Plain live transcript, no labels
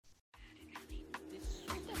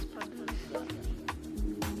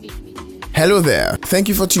Hello there. Thank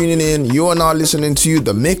you for tuning in. You are now listening to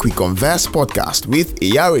the Make We Converse podcast with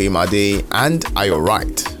Iyare Imade and Ayo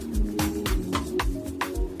Right.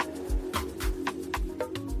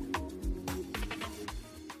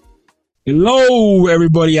 Hello,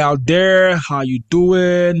 everybody out there. How you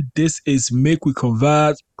doing? This is Make We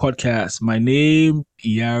Converse podcast. My name,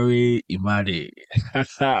 Iyare Imade.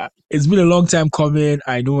 It's been a long time coming.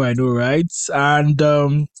 I know, right? And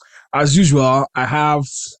as usual, I have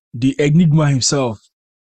the enigma himself,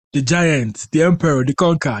 the giant, the emperor, the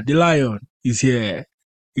conqueror, the lion is here.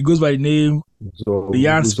 He goes by the name, the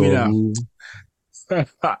yarn spinner.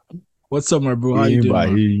 What's up, my bro? How you doing,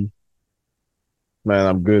 man? Man,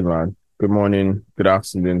 I'm good, man. Good morning, good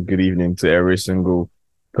afternoon, good evening to every single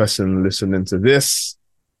person listening to this.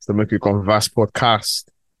 It's the Make We Converse podcast.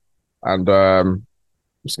 And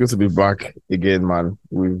it's good to be back again, man.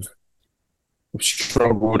 We've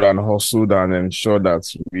struggled and hustled and ensured that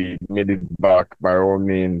we made it back by all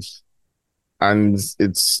means. And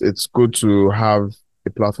it's good to have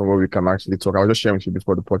a platform where we can actually talk. I was just sharing with you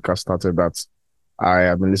before the podcast started that I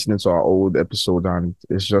have been listening to our old episode, and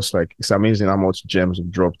it's just like, it's amazing how much gems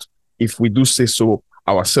we've dropped, if we do say so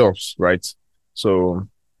ourselves, right? So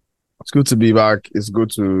it's good to be back. It's good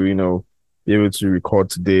to, be able to record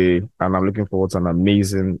today, and I'm looking forward to an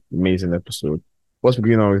amazing episode. What's been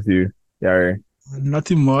going on with you, Yari?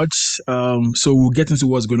 Nothing much. So we'll get into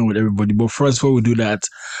what's going on with everybody. But first, before we do that,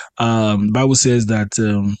 the Bible says that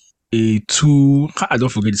I don't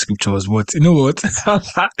forget the scriptures, but you know what?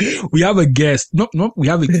 We have a guest. No, we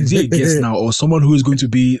have a guest now, or someone who is going to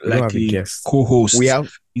be like a co-host.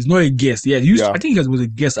 He's not a guest. Yeah, I think he was a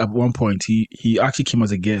guest at one point. He actually came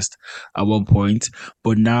as a guest at one point,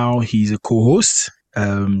 but now he's a co-host.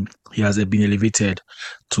 He has been elevated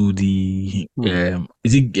to the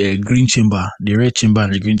green chamber, the red chamber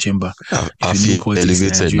and the green chamber. I feel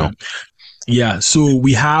elevated now. Yeah, so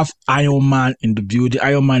we have Ayonman in the building.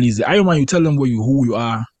 Ayonman, you tell them who you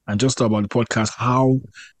are and just talk about the podcast, how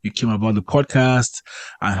you came about the podcast,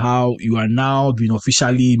 and how you are now being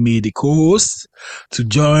officially made a co-host to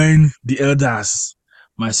join the elders,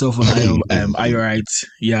 myself and Ayo Right.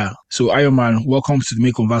 Yeah, so Ayonman, welcome to the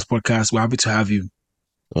Make Converse podcast. We're happy to have you.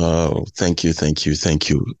 Thank you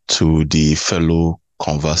to the fellow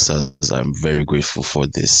conversers. I'm very grateful for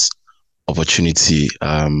this opportunity.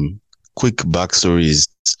 Quick backstory is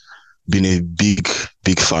been a big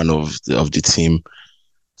fan of the team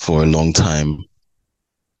for a long time.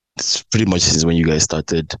 It's pretty much since when you guys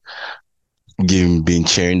started been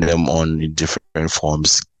sharing them on in different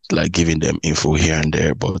forms, like giving them info here and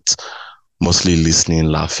there, but mostly listening,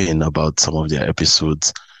 laughing about some of their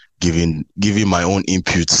episodes, giving my own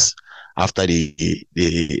inputs after they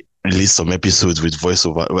release some episodes with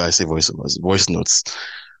voiceover. Well, I say voiceovers, voice notes,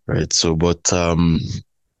 right? So, but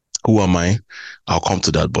who am I? I'll come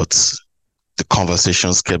to that. But the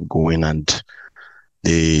conversations kept going, and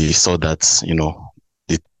they saw that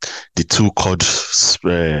the two called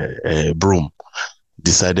broom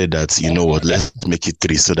decided that let's make it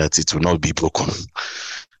three so that it will not be broken.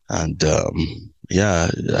 And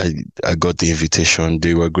I got the invitation.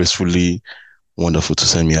 They were gracefully wonderful to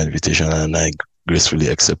send me an invitation, and I gracefully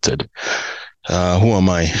accepted. Who am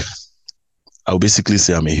I? I'll basically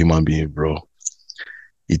say I'm a human being, bro.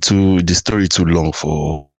 The story too long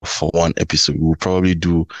for one episode. We'll probably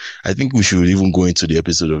do. I think we should even go into the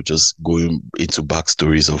episode of just going into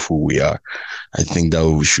backstories of who we are. I think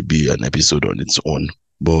that should be an episode on its own.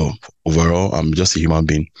 But overall, I'm just a human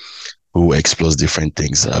being who explores different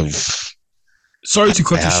things. Sorry to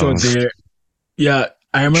cut you short there. Yeah,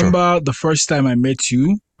 I remember the first time I met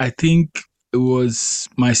you. I think it was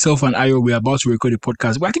myself and Ayo. We were about to record a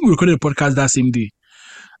podcast. But I think we recorded a podcast that same day.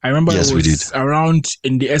 I remember it was around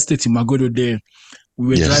in the estate in Magodo there. We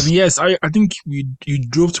were driving. Yes, I think you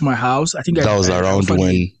drove to my house. I think that was around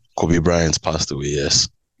when Kobe Bryant passed away. Yes.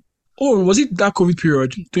 Oh, was it that COVID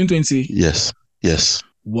period, 2020? Yes.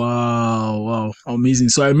 Wow, amazing.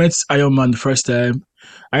 So I met Ayonman the first time.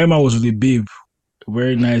 Ayonman was with a babe, a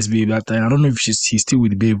very nice babe that time. I don't know if he's still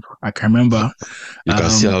with the babe. I can remember. You can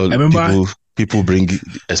see how people bring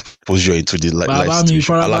exposure into the life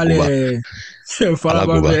situation.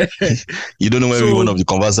 You don't know every one of the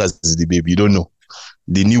conversers is the babe. You don't know.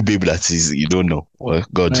 The new babe that is, you don't know. Well,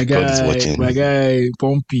 God is watching. My guy,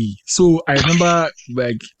 Pompey. So I remember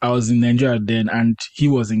I was in Nigeria then, and he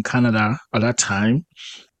was in Canada at that time.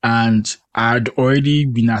 And I'd already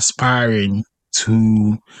been aspiring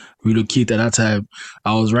to relocate at that time.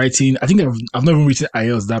 I was writing, I think I've not even written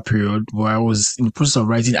IELTS that period, but I was in the process of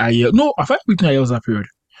writing IELTS. No, I've written IELTS that period.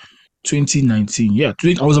 2019. Yeah,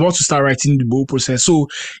 I was about to start writing the whole process. So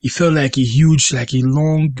it felt like a huge, like a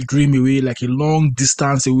long dream away, like a long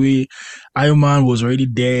distance away. Ayonman was already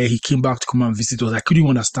there. He came back to come and visit us. I couldn't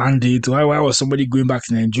understand it. Why was somebody going back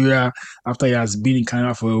to Nigeria after he has been in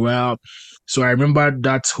Canada for a while? So I remember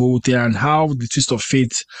that whole thing and how the twist of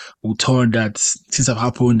fate will turn that things have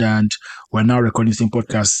happened and we're now recording the same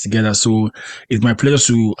podcast together. So it's my pleasure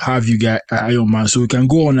to have you guys, Ayonman. So we can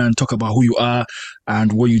go on and talk about who you are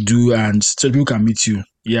and what you do, and so people can meet you.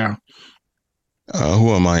 Yeah. Who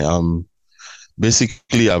am I?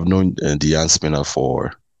 Basically, I've known the Yarn Spinner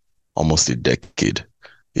for almost a decade,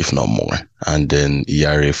 if not more, and then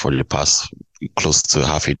ERA for the past close to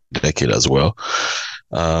half a decade as well.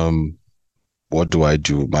 What do I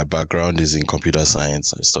do? My background is in computer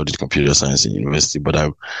science. I studied computer science in university, but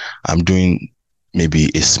I'm doing maybe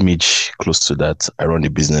a smidge close to that. I run a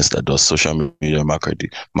business that does social media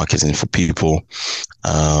marketing for people.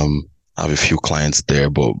 I have a few clients there,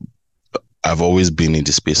 but I've always been in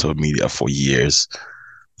the space of media for years,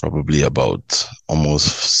 probably about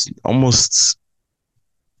almost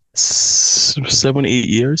 7, 8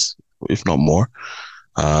 years, if not more.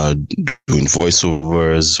 Doing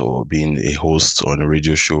voiceovers or being a host on a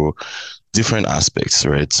radio show, different aspects,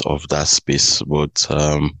 right, of that space. But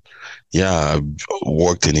yeah, I've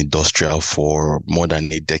worked in industrial for more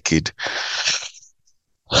than a decade.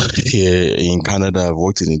 Here in Canada, I've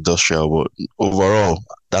worked in industrial, but overall,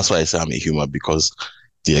 that's why I say I'm a human, because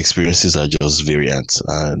the experiences are just variant.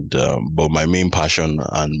 And but my main passion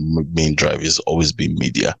and main drive is always been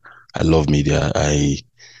media. I love media.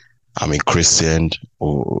 I'm a Christian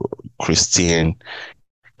or Christian,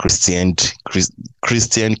 Christian,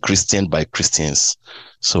 Christian by Christians.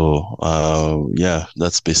 So yeah,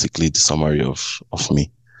 that's basically the summary of me.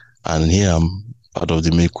 And here I'm part of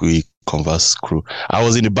the Make We Converse crew. I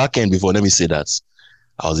was in the back end before. Let me say that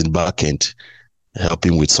I was in the back end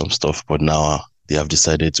helping with some stuff, but now they have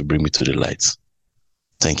decided to bring me to the lights.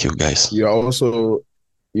 Thank you, guys. You're also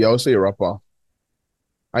a rapper.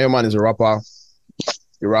 Ayonman is a rapper.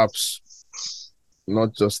 He raps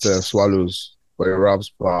not just swallows, but he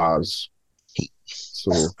raps bars.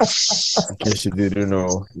 So, in case you didn't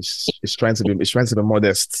know, he's trying to be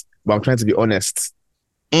modest, but I'm trying to be honest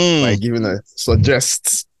by giving a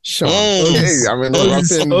suggestion. Hey, I'm in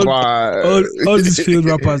rapping bar. All these field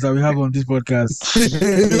rappers that we have on this podcast.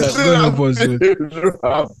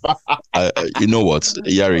 You know what,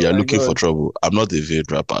 Yari, you're looking for trouble. I'm not a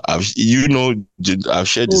veiled rapper. I've shared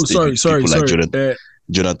the stage with people like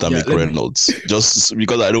Jonathan McReynolds, just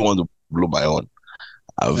because I don't want to blow my own.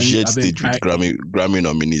 I've shared stage with Grammy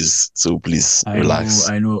nominees, so please relax.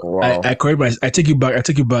 I know. Wow. I correct I take it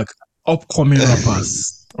back. Upcoming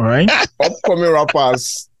rappers, all right? Upcoming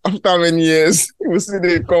rappers. After many years, we see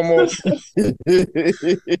they come up.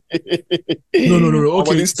 No.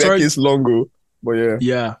 Okay, this staircase longer, but yeah.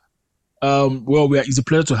 Yeah. Well, it's a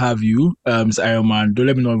pleasure to have you, Mr. Ayonman. Don't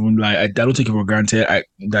let me not even lie. I don't take it for granted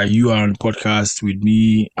that you are on podcast with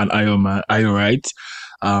me and Ayonman. Are you right?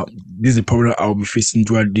 This is the problem I'll be facing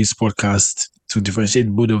throughout this podcast to differentiate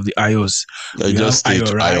both of the IOs. Just state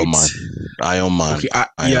Ayonman. Okay,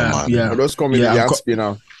 Ayonman. Yeah. Just call me the Yarn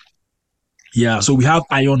Spinner. Yeah, so we have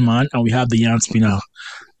Ayonman and we have the Yarn Spinner.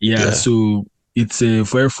 Yeah, so it's a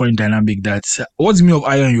very funny dynamic. What's the meaning of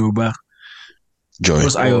Ayon in Yoruba? Joy.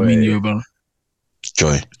 What's Ayon mean in Yoruba?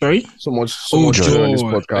 Joy. Sorry? So much joy on this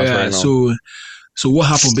podcast right now. So what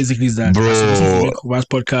happened basically is that as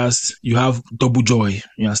podcast, you have double joy.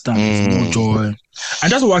 You understand? It's more joy.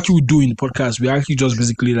 And that's what we actually do in the podcast. We actually just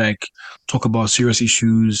basically like talk about serious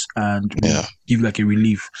issues and give like a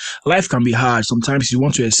relief. Life can be hard. Sometimes you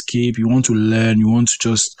want to escape, you want to learn, you want to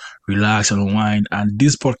just relax and unwind. And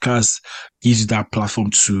this podcast gives you that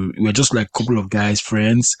platform we're just like a couple of guys,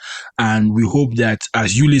 friends. And we hope that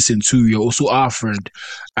as you listen to, you're also our friend.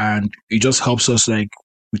 And it just helps us we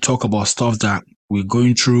talk about stuff that we're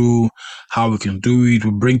going through, how we can do it.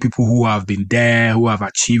 We bring people who have been there, who have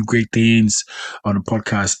achieved great things on the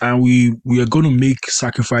podcast. And we are going to make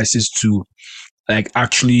sacrifices to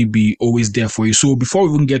actually be always there for you. So before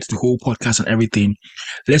we even get to the whole podcast and everything,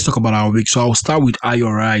 let's talk about our week. So I'll start with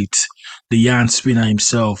Ayo, right? The Yarn Spinner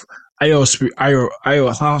himself.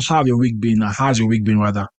 Ayo, how have your week been? How's your week been,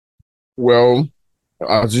 rather? Well,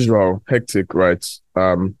 as usual, hectic, right?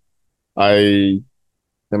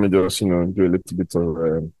 Let me just, do a little bit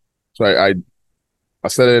of. So I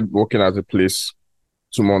started working at a place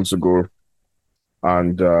 2 months ago,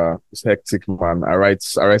 and it's hectic, man. I write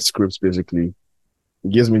scripts basically.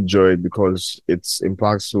 It gives me joy because it's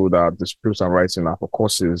impactful that the scripts I'm writing are for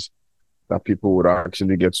courses that people would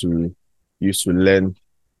actually get to use to learn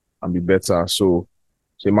and be better. So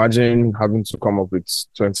So imagine having to come up with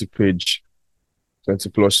 20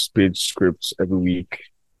 plus page scripts every week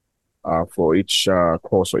for each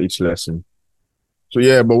course or each lesson. So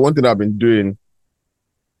yeah, but one thing I've been doing,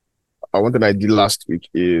 one thing I did last week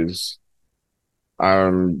is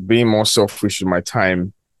being more selfish with my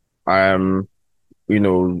time. I'm,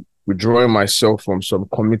 withdrawing myself from some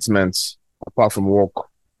commitments apart from work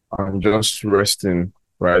and just resting,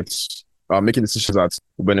 right? Making decisions that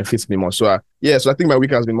will benefit me more. So I think my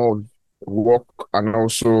week has been more of work and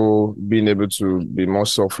also being able to be more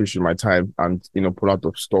selfish with my time and pull out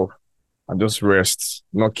of stuff and just rest,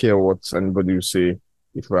 not care what anybody will say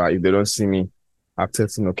if they don't see me at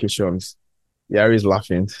certain occasions. Yeah, he's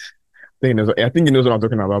laughing. I think he knows what I'm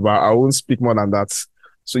talking about, but I won't speak more than that.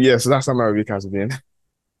 So yes, that's how my week has been.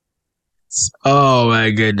 Oh my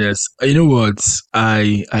goodness. You know what?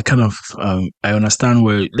 I kind of I understand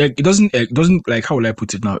where, like, it doesn't, like, how will I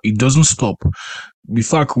put it now? It doesn't stop. The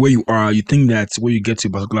fact where you are, you think that when you get to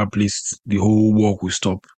a particular place, the whole work will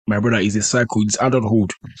stop. My brother, is a cycle. It's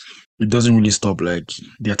adulthood. It doesn't really stop. Like,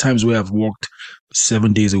 there are times where I've worked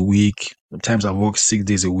 7 days a week. Times I've worked 6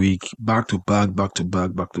 days a week, back to back, back to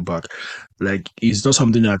back, back to back. Like, it's not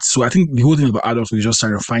something that. So I think the whole thing about adulthood is just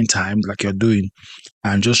trying to find time, like you're doing,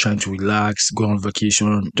 and just trying to relax, go on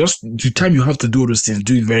vacation. Just the time you have to do those things,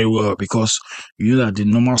 do it very well, because you know that the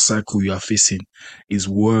normal cycle you are facing is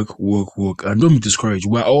work, work, work. And don't be discouraged.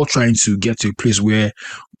 We're all trying to get to a place where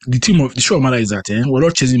the short matter is that we're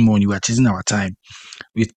not chasing money, we're chasing our time.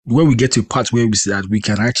 When we get to a part where we see that we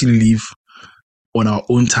can actually live on our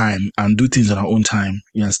own time and do things on our own time,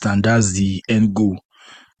 you understand? That's the end goal.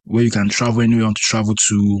 Where you can travel anywhere you want to travel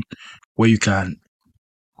to, where you can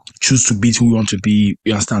choose to be who you want to be,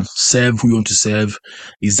 you understand, serve who you want to serve.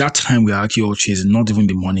 Is that time we are actually all chasing, not even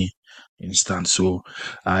the money. You understand? So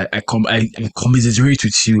I commiserate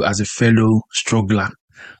with you as a fellow struggler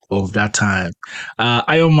of that time.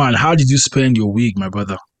 Ayonman, how did you spend your week, my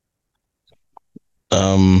brother?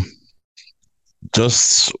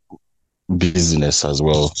 Just business as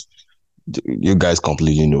well. You guys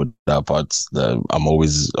completely know that part. That I'm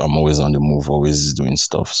always on the move, always doing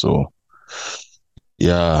stuff. So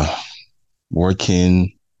yeah,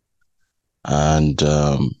 working and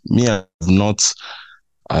me, I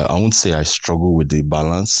won't say I struggle with the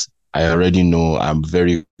balance. I already know I'm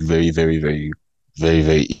very, very, very, very, very,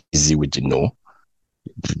 very easy with the no.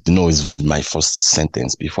 The no is my first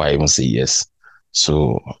sentence before I even say yes.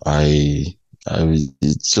 So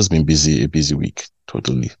it's just been a busy week,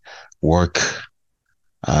 totally. Work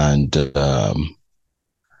and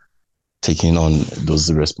taking on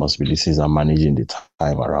those responsibilities and managing the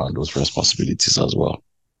time around those responsibilities as well.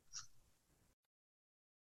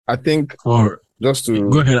 I think Or just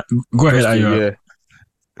go to ahead, go ahead, just to Ayo. yeah,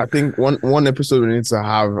 I think one episode we need to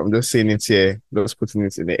have. I'm just saying it here, just putting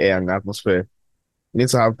it in the air and the atmosphere. We need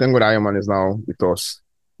to have. Thank God Iron Man is now with us.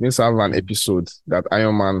 We need to have an episode that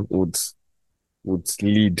Iron Man would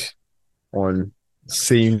lead on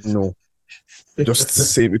saying no. Just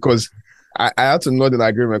say, because I had to nod in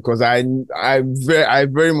agreement, because I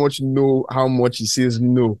very much know how much he says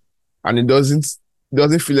no, and it doesn't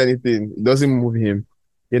feel anything. It doesn't move him.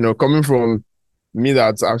 Coming from me,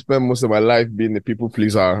 that I've spent most of my life being a people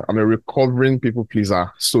pleaser. I'm a recovering people pleaser.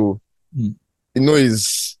 So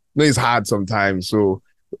it's hard sometimes. So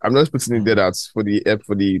I'm just putting it there that for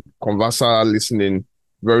the converser listening,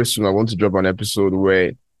 very soon I want to drop an episode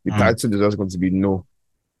where the title is just going to be no.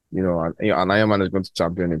 And Iron Man is going to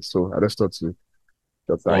champion it. So I just thought to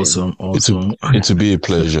drop that in. Awesome. It will be a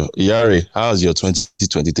pleasure. Yari, how's your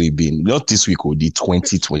 2023 been? Not this week, or the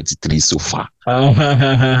 2023 so far.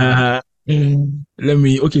 Okay,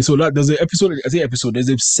 so there's an episode, there's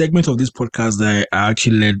a segment of this podcast that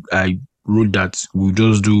I wrote that we'll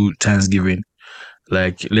just do Thanksgiving.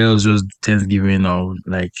 Like, let us just Thanksgiving or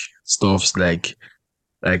like stuffs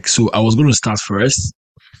so I was going to start first.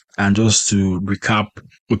 And just to recap,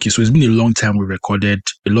 okay, so it's been a long time we recorded.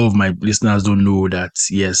 A lot of my listeners don't know that,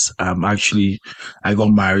 yes, I got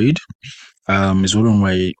married. It's one of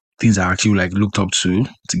my things I actually like looked up to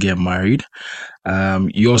get married.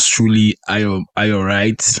 Yours truly, Ayo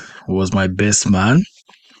Right, was my best man.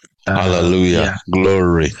 Hallelujah. Yeah.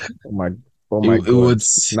 Glory. Oh my God. It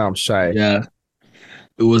was, now I'm shy. Yeah.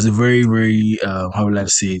 It was a very, very, how will I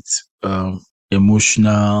say it?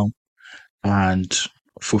 Emotional and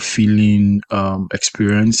fulfilling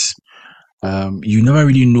experience. You never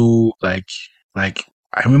really know, like I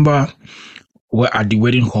remember at the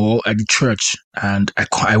wedding hall at the church, and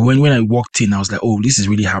I went when I walked in, I was like, oh, this is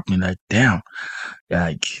really happening. Like, damn,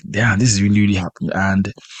 this is really, really happening.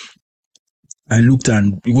 And I looked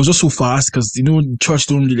and it was just so fast because church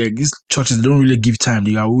don't really like these churches don't really give time.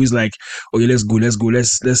 They are always like, okay, let's go,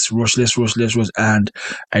 let's rush. And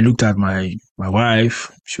I looked at my wife.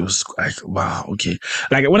 She was like, wow, okay.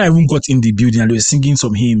 Like when I even got in the building and they were singing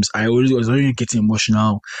some hymns, I was already getting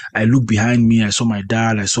emotional. I looked behind me, I saw my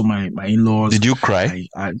dad, I saw my in-laws. Did you cry?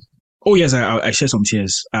 Oh yes, I shed some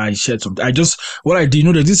tears. I shed some. I just what I did.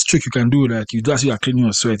 There's this trick you can do. Like you do as you are cleaning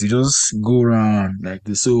your sweat. You just go around like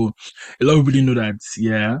this. So a lot of people didn't know that.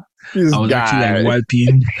 Yeah, This I was actually like guy,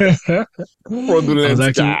 wiping. I was fraudulent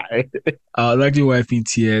actually guy. I was actually wiping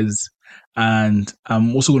tears, and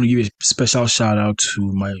I'm also going to give a special shout out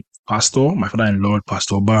to my pastor, my father-in-law,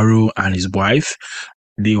 Pastor Barrow, and his wife.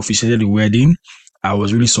 They officiated the wedding. I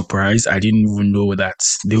was really surprised. I didn't even know that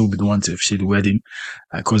they would be the one to officiate the wedding,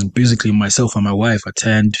 because basically myself and my wife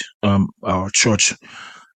attend our church.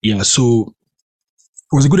 Yeah, so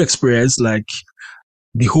it was a good experience. Like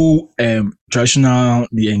the whole traditional,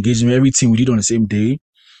 the engagement, everything we did on the same day.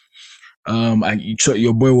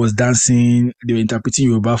 Your boy was dancing. They were interpreting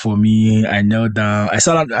Yoruba for me. I knelt down. I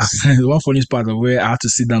sat down. The one funniest part of where I had to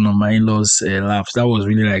sit down on my in-laws' laps. That was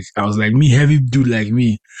really like I was like me, heavy dude like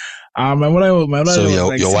me. My So mother was like,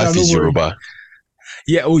 your sit down, wife don't is worry. Yoruba.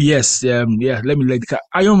 Yeah. Oh yes. Yeah. Let me like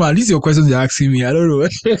Ayonman. These are your questions you're asking me. I don't know.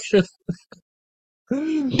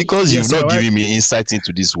 Because Yeah. you've So my not wife. given me insight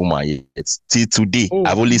into this woman yet. Till today, Oh,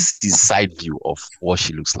 I've only seen side view of what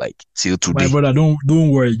she looks like. Till my today. brother, don't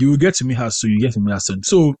worry. You will get to meet her soon. You get to meet her soon.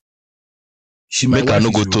 So my Make I wife no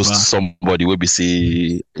is go toast Yoruba. somebody will be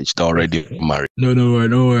say she's already married. No, no worry,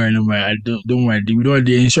 no worry, no worry. I don't worry. We don't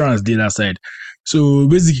the insurance deal aside. So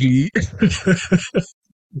basically,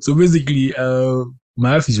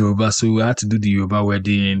 my wife is Yoruba, so we had to do the Yoruba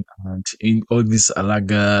wedding, and in all these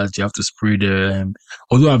alagas, you have to spray them.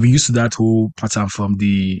 Although I've been used to that whole pattern from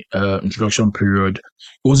the introduction period,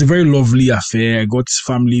 it was a very lovely affair. I got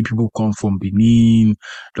family, people come from Benin.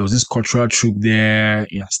 There was this cultural troop there.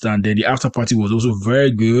 You understand? Then the after party was also very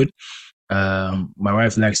good. My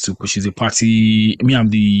wife likes to, because she's a party. Me, I'm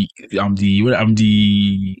the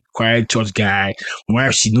quiet church guy. My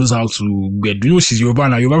wife, she knows how to get. She's Yoruba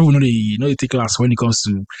now. Yoruba people know they take class when it comes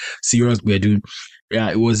to serious bedroom. Yeah,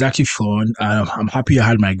 it was actually fun. I'm happy I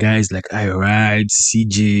had my guys like Ioride,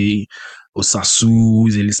 CJ, Osasu,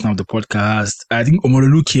 is a listener of the podcast. I think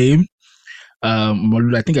Omololu came.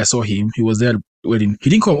 Omololu, I think I saw him. He was there at the wedding. He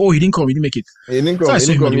didn't come. Oh, he didn't come. He didn't make it. He didn't So come. I He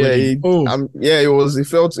saw didn't him at come. the Yeah, wedding. Oh, yeah. It was. He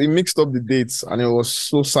felt he mixed up the dates, and it was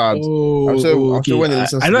so sad. I'm sure. I'm sure Okay. when he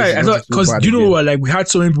listens I to know. this, he's I going thought to feel because bad you know again. what, like we had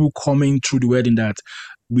so many people coming through the wedding that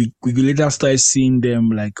we later started seeing them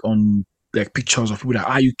like on like pictures of people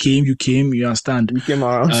that you came, you understand? We came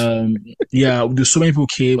around. Um, yeah, there's so many people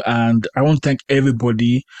came, and I want to thank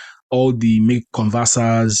everybody, all the make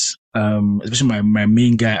conversers, especially my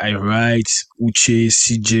main guy, I write Uche,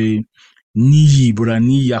 CJ, Niyi, brother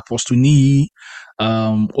Niyi, Apostle Niyi,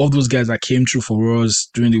 all those guys that came through for us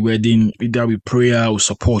during the wedding, either with prayer or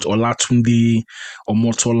support, or Latunde, or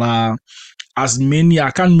Motola, as many,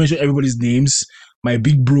 I can't mention everybody's names. My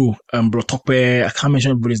big bro, Bro Tope, I can't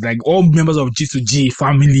mention everybody's, like all members of G2G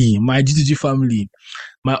family, my G2G family,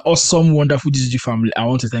 my awesome, wonderful G2G family. I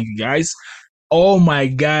want to thank you guys. All my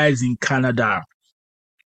guys in Canada,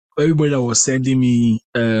 everybody that was sending me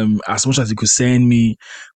as much as you could send me,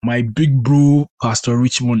 my big bro Pastor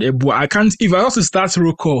Richmond Ebo. I can't, if I also start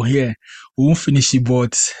roll call here, we won't finish it,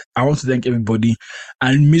 but I want to thank everybody.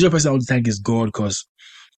 And major person I want to thank is God, because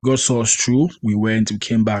God saw us through. We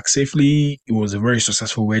came back safely. It was a very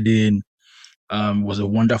successful wedding. It was a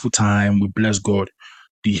wonderful time. We blessed God.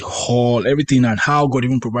 The hall, everything, and how God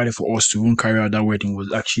even provided for us to even carry out that wedding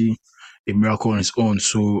was actually a miracle on its own.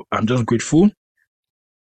 So I'm just grateful.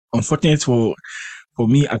 Unfortunate for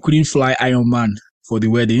me, I couldn't fly Ayonman for the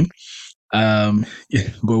wedding. Yeah,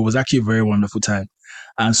 but it was actually a very wonderful time.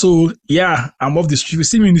 And so, yeah, I'm off the street. If you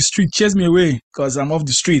see me in the street, chase me away because I'm off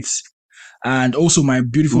the streets. And also my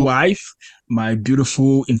beautiful wife, my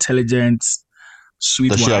beautiful, intelligent, sweet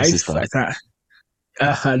Does she have wife. sister?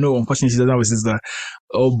 I thought, no, unfortunately, she doesn't have a sister.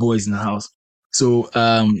 All boys in the house. So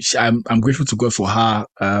I'm grateful to God for her.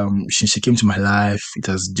 Since she came to my life, it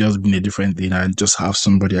has just been a different thing. I just have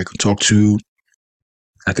somebody I can talk to,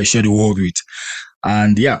 I can share the world with.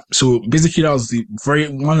 And yeah, so basically that was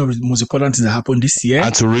one of the most important things that happened this year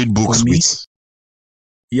And to read for books me. with.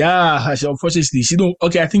 Yeah, unfortunately, she don't.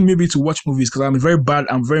 Okay, I think maybe to watch movies because I'm very bad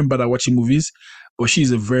at watching movies. But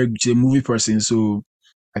she's a movie person, so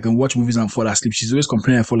I can watch movies and fall asleep. She's always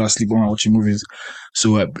complaining I fall asleep when I'm watching movies.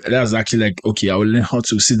 So that's actually like, okay, I will learn how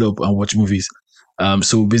to sit up and watch movies.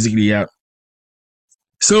 So basically, yeah.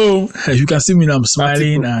 So as you can see me now, I'm 30,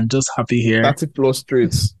 smiling and just happy here. 30 plus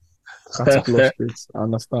traits. 30 plus states. I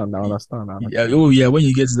understand. Yeah, oh yeah, when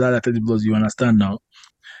you get to that 30 plus, you understand now.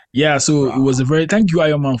 Yeah, so it was a very thank you,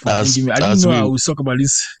 Ayonman, for thanking me. I didn't as know I we would talk about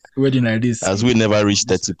this wedding like this. as we never reach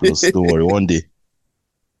 30 plus. Don't worry, one day.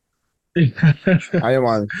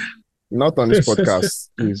 Man, not on this podcast,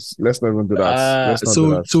 please. Let's not even do that. Let's not do so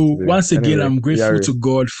that so today. once again, Anyway, I'm grateful Yari. to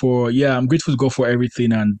God I'm grateful to God for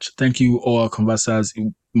everything, and thank you all conversers.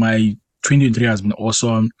 My 2023 has been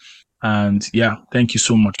awesome, and yeah, thank you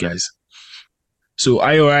so much, guys. So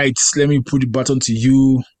I all right, let me put the button to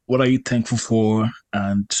you. What are you thankful for?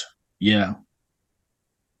 And yeah.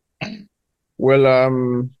 Well, I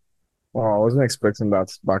wasn't expecting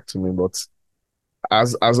that back to me, but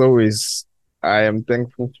as always, I am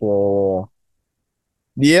thankful for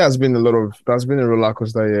the year has been that's been a roller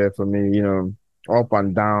coaster year for me, up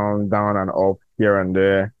and down, down and up here and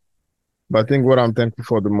there. But I think what I'm thankful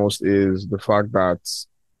for the most is the fact that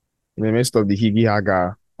in the midst of the higgy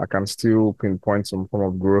haga, I can still pinpoint some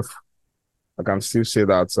form of growth. I can still say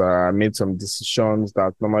that I made some decisions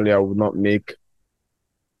that normally I would not make.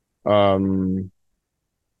 Um,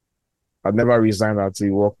 I've never resigned at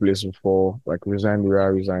the workplace before, like resigned where I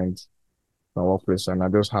resigned my workplace, and I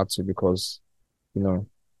just had to because you know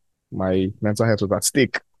my mental health was at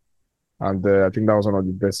stake. And I think that was one of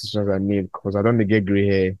the best decisions I made because I don't get gray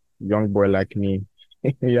hair, young boy like me.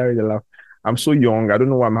 Yeah, really laugh. I'm so young. I don't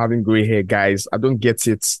know why I'm having gray hair, guys. I don't get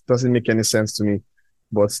it. Doesn't make any sense to me.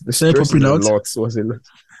 But the Started stress is popping a out. lot. Was a lot.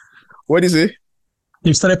 What is it?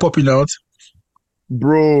 You started popping out.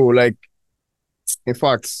 Bro, like, in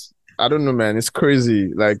fact, I don't know, man. It's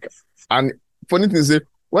crazy. Like, and funny thing is,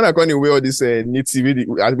 when I can't wear all this native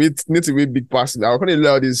way big person, I can't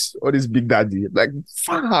wear all this big daddy. Like,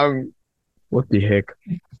 fam, what the heck?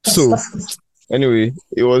 So, anyway,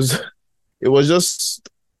 it was just,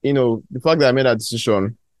 the fact that I made that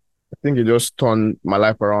decision, I think it just turned my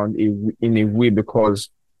life around in a way because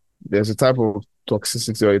there's a type of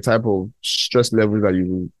toxicity or a type of stress level that you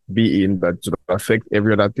will be in that should affect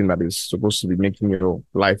every other thing that is supposed to be making your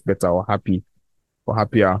life better or happy or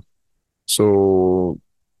happier. So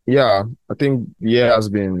yeah, I think the year has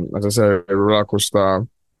been, as I said, a roller coaster,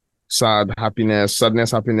 sadness,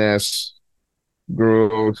 happiness,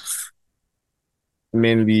 growth,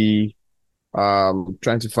 mainly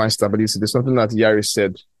trying to find stability. There's something that Yari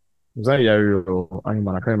said. Was that Yari or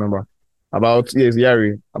Ayman? I can't remember. About yes,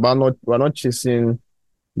 Yari. About not we're not chasing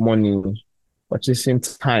money, we're chasing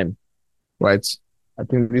time, right? I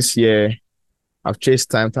think this year I've chased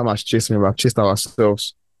time, time has chased me, we've chased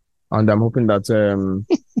ourselves. And I'm hoping that come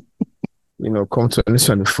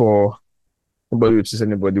 2024, nobody will chase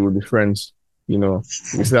anybody, we'll be friends. We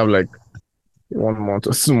still have like 1 month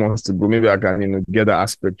or 2 months to go. Maybe I can, get that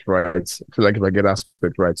aspect right. I feel like if I get that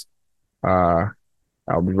aspect right, uh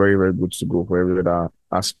I'll be very, very good to go for every other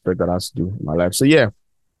aspect that has to do in my life. So yeah,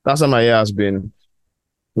 that's how my year has been.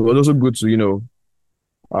 It was also good to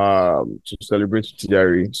celebrate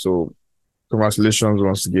Tijari. So congratulations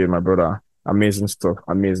once again, my brother. Amazing stuff.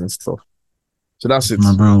 Amazing stuff. So that's it.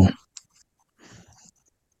 My bro.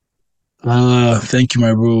 Thank you,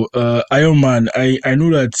 my bro. Iron Man, I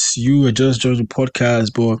know that you were just joining the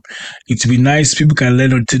podcast, but it'd be nice people can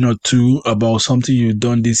learn a thing or two about something you've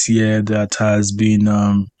done this year that has been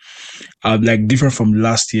like different from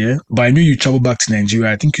last year. But I know you traveled back to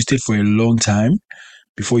Nigeria. I think you stayed for a long time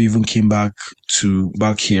before you even came back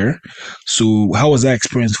here. So how was that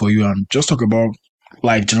experience for you? And just talk about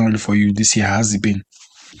life generally for you this year. How's it been?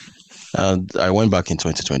 I went back in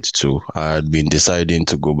 2022. I had been deciding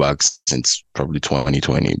to go back since probably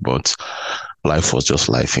 2020, but life was just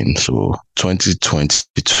lifing. So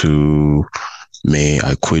 2022 May,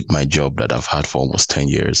 I quit my job that I've had for almost 10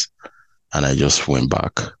 years and I just went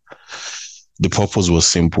back. The purpose was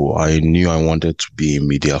simple. I knew I wanted to be in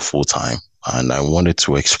media full time and I wanted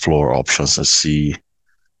to explore options and see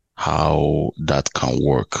how that can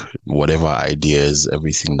work. Whatever ideas,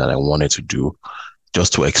 everything that I wanted to do,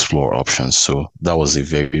 just to explore options. So that was a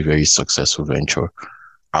very, very successful venture.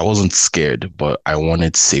 I wasn't scared, but I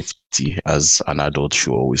wanted safety as an adult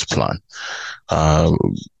should always plan. Uh,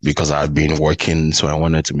 because I've been working, so I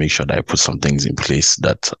wanted to make sure that I put some things in place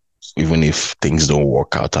that even if things don't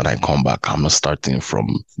work out and I come back, I'm not starting from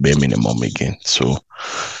bare minimum again. So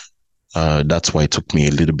that's why it took me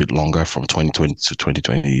a little bit longer from 2020 to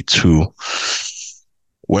 2022.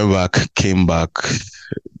 Went back, came back.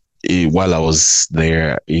 While I was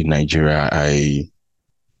there in Nigeria, I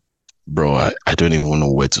don't even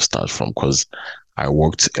know where to start from because I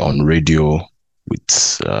worked on radio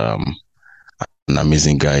with an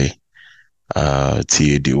amazing guy,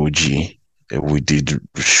 TADOG. we did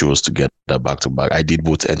shows together back to back. I did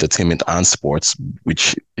both entertainment and sports,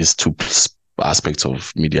 which is two aspects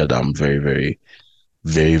of media that I'm very, very,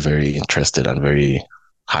 very, very interested and very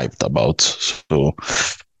hyped about. So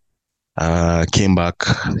came back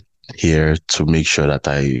here to make sure that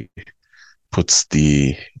I put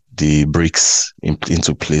the bricks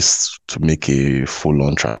into place to make a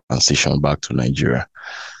full-on transition back to Nigeria.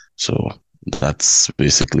 So that's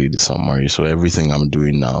basically the summary. So everything I'm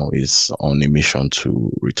doing now is on a mission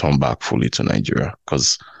to return back fully to Nigeria,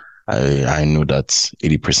 because I know that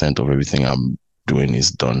 80% of everything I'm doing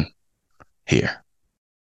is done here.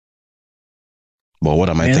 But what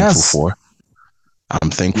am I thankful for? I'm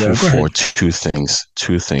thankful for two things.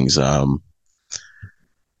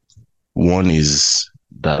 One is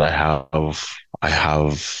that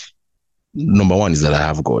number one is that I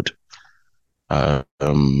have God.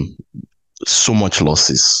 So much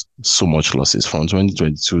losses from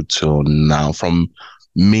 2022 till now. From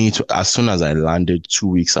May to, as soon as I landed, 2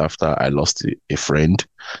 weeks after, I lost a friend.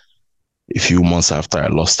 A few months after, I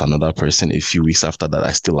lost another person. A few weeks after that,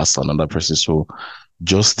 I still lost another person. So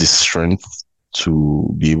just the strength to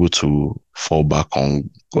be able to fall back on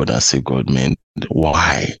God and say, God, man,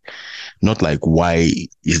 why? Not like, why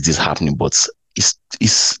is this happening? But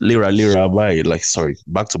it's later by, like, sorry,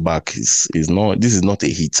 back to back is not, this is not a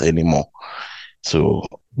hit anymore. So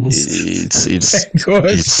it's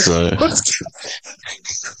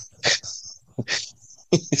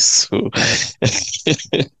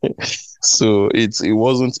so it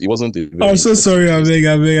wasn't a very, I'm so sorry, I'm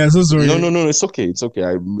so sorry. No, it's okay.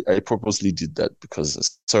 I purposely did that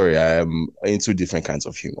because, sorry, I am into different kinds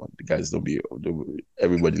of humor. The guys, don't be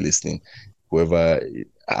everybody listening, whoever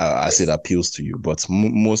I said appeals to you, but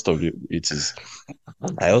most of it is.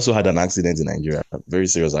 I also had an accident in Nigeria, a very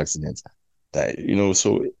serious accident. That,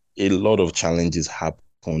 so a lot of challenges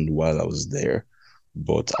happened while I was there,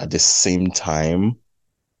 but at the same time,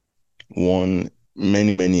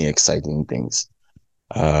 many exciting things.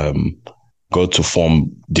 Got to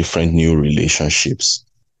form different new relationships.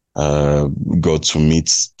 Got to meet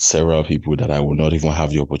several people that I would not even have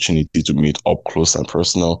the opportunity to meet up close and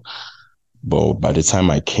personal. But by the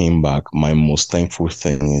time I came back, my most thankful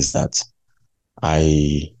thing is that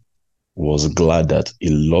I was glad that a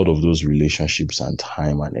lot of those relationships and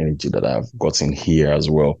time and energy that I've gotten here as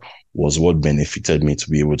well was what benefited me to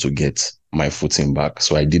be able to get my footing back.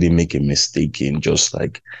 So I didn't make a mistake in just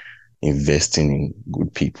like investing in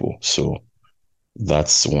good people. So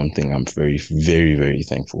that's one thing I'm very, very, very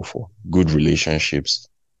thankful for. Good relationships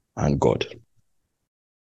and God.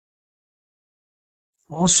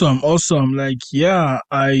 Awesome. Like, yeah,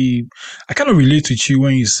 I kind of relate with you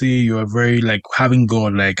when you say you are very like having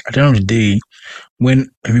God. Like, at the end of the day, when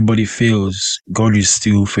everybody fails, God is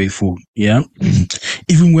still faithful. Yeah.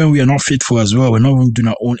 Even when we are not faithful as well, we're not even doing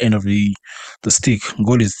our own end of the stick.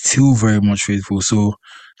 God is still very much faithful. So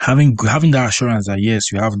having that assurance that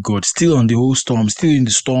yes, you have God still on the whole storm, still in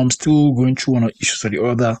the storm, still going through one issues or the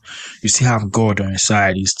other, you still have God on your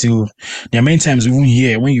side. There are many times even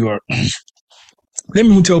here when you are let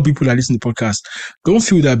me tell people that listen to the podcast, don't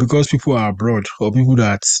feel that because people are abroad or people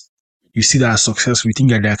that you see that are successful, you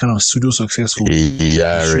think that they're kind of pseudo successful.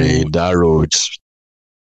 Yeah, that road.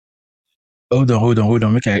 Hold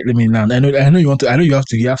on. Let me land. I know you want to. I know you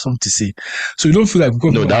have something to say. So you don't feel like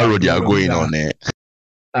no, that road you are going on there.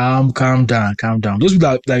 Calm down. Those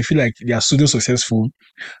people that feel like they are pseudo successful,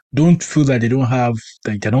 don't feel that they don't have,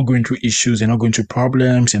 like they're not going through issues, they're not going through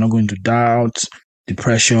problems, they're not going to doubt,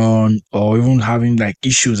 depression, or even having like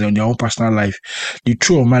issues in their own personal life. The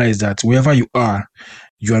truth of the matter is that wherever you are,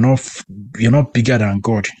 you're not bigger than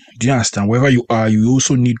God. Do you understand? Wherever you are, you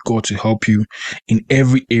also need God to help you in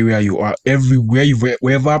every area you are,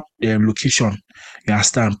 wherever location. You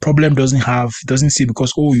understand? Problem doesn't say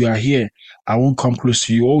because, oh, you are here, I won't come close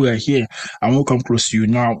to you. Oh, we are here, I won't come close to you.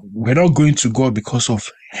 Now, we're not going to God because of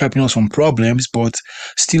helping us from problems, but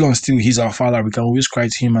still He's our Father. We can always cry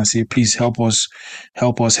to Him and say, please help us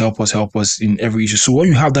in every issue. So when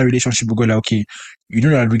you have that relationship with God, like, okay, you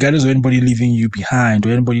know that regardless of anybody leaving you behind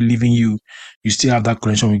or anybody leaving you, you still have that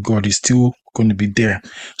connection with God. It's still going to be there.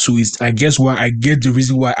 So I get the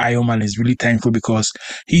reason why Ayonman is really thankful, because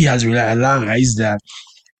he has realized that,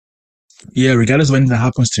 yeah, regardless of anything that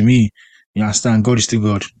happens to me, you understand, God is still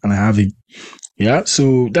God and I have Him. Yeah,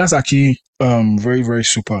 so that's actually very, very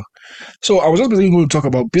super. So I was just basically going to talk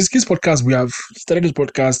about this podcast. We have started this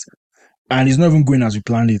podcast and it's not even going as we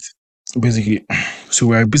planned it, basically. So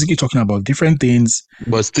we're basically talking about different things,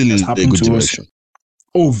 but still in a good direction.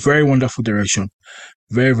 Oh, very wonderful direction.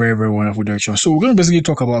 Very, very, very wonderful direction. So we're going to basically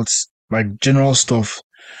talk about like general stuff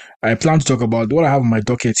I plan to talk about what I have on my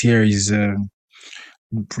docket here is the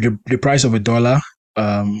price of a dollar,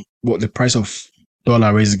 what the price of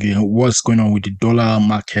dollar is again, what's going on with the dollar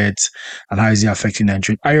market, and how is it affecting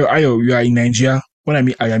Nigeria. Ayo, you are in Nigeria. When I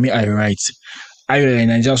mean, I right. Ayo, you are in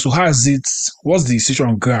Nigeria. So how is it? What's the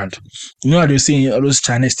situation on ground? You know how they're saying all those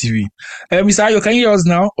Chinese TV. Mr. Ayo, can you hear us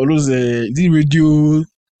now? All those the radio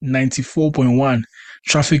 94.1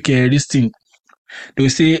 traffic this thing. They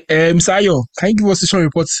will say, Mr. Ayo, can you give us station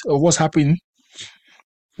reports of what's happening?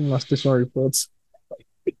 My station reports.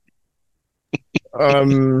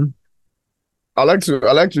 I just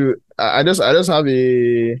have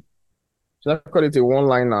a, should I call it a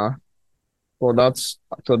one-liner for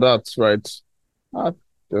that, right?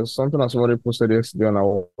 There's something that somebody posted yesterday on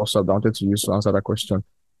our WhatsApp that I wanted to use to answer that question,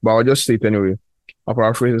 but I'll just say it anyway. I'll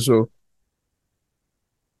paraphrase it. So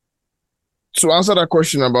to answer that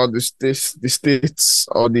question about the states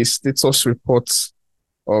or the status reports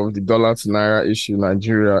of the dollar to naira issue in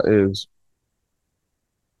Nigeria is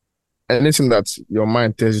anything that your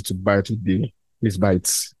mind tells you to buy today, please buy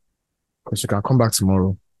it. Because you can come back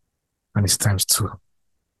tomorrow and it's times two.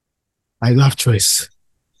 I don't have choice.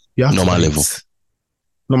 You have Normal to level.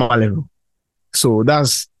 Normal level. So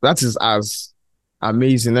that is as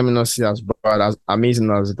amazing. Let me not say as bad, as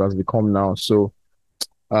amazing as it has become now. So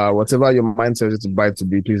whatever your mind tells you to buy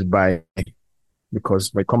today, please buy,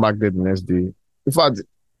 because when you come back there the next day. In fact,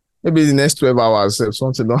 maybe the next 12 hours, if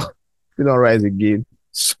something don't rise again.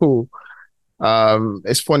 So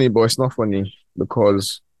it's funny, but it's not funny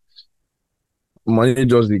because money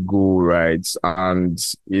just dey go, right? And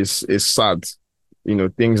it's sad. You know,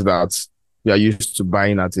 things that you are used to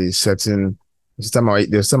buying at a certain there's time I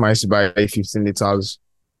used to buy 15 liters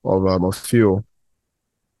of fuel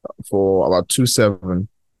for about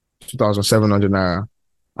 2,700 naira.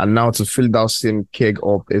 And now to fill that same keg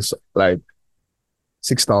up is like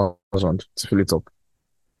 6,000 to fill it up.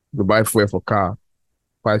 You buy fuel for car,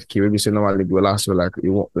 5K, maybe say normally go last for like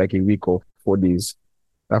a week or 4 days.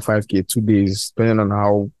 That 5K, 2 days, depending on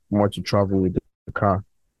how much you travel with the car.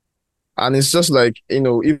 And it's just like,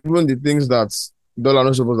 even the things that dollar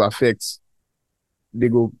not supposed to affect,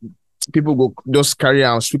 people go just carry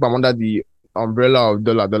and sweep them under the umbrella of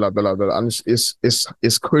dollar. And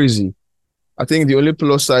it's crazy. I think the only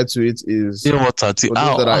plus side to it is Pure water for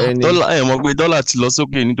those that are earning. dollar ti lọ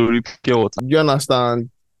sókè nítorí pure water. Do you understand?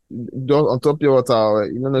 Just on top pure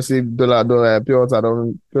water, say dollar, pure water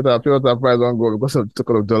price don't go because of the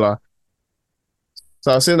total of dollar.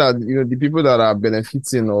 So I was saying that, the people that are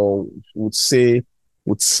benefiting or would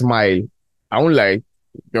smile. I won't like,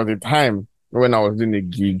 there was a time when I was doing a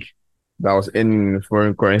gig that I was earning in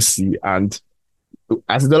foreign currency, and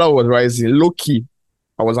as the dollar was rising, low key,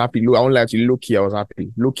 I was happy. I won't lie to you, low key, I was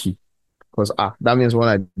happy. Low key. Because that means when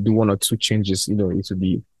I do one or two changes, it will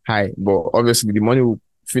be high. But obviously the money will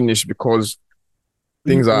finish because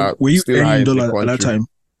things are still high in the country. At that time?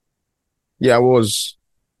 Yeah, I was.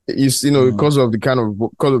 It's because of the kind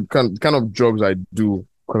of jobs I do,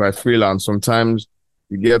 because I freelance. Sometimes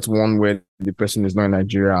you get one where the person is not in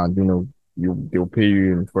Nigeria, and they'll pay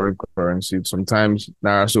you in foreign currency. Sometimes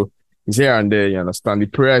so it's here and there. You understand? The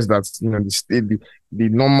prayer is that the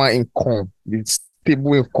normal income, the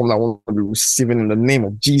stable income that we'll be receiving in the name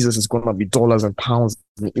of Jesus is going to be dollars and pounds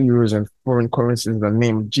and euros and foreign currencies in the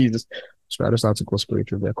name of Jesus. So I just have to go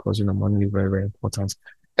spiritual there because money is very, very important.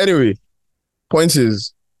 Anyway, point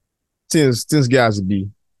is, things get as it be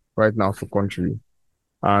right now for country,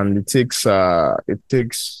 and it takes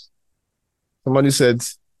somebody said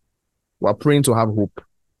we're praying to have hope.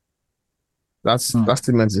 That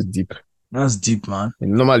statement is deep. That's deep, man.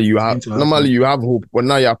 And normally you have hope, but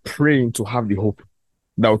now you're praying to have the hope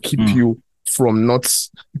that will keep you from not.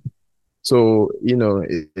 So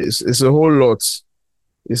it's a whole lot.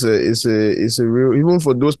 It's a real, even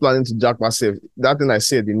for those planning to jack myself. That thing I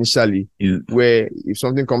said initially, where if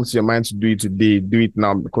something comes to your mind to do it today, do it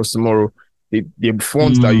now, because tomorrow the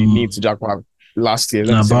funds that you need to jack last year,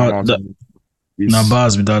 that's the same amount. Now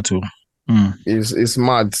bars with that too. It's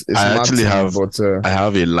mad. It's I mad actually have, but I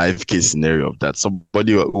have a live case scenario of that.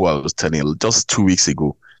 Somebody who I was telling just 2 weeks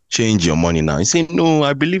ago, change your money now. He said, no,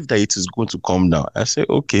 I believe that it is going to come down. I said,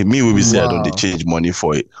 okay, me will be saying I don't change money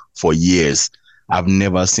for years. I've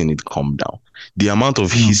never seen it come down. The amount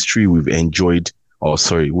of history we've experienced,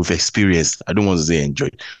 I don't want to say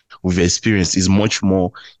enjoyed, we've experienced is much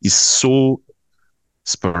more, is so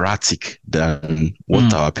sporadic than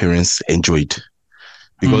what our parents enjoyed.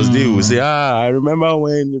 Because they will say, I remember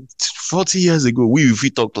when 40 years ago, if we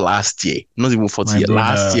talked last year, not even 40 years,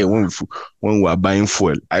 last year when we were buying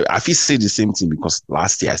fuel. I feel say the same thing because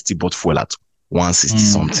last year I still bought fuel at 160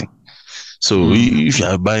 something. So if you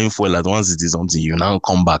are buying fuel at 160 something, you now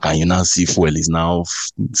come back and you now see fuel is now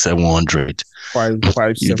 700. Five,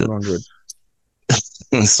 You 700.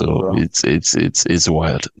 so Bro. it's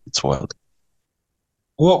wild. It's wild.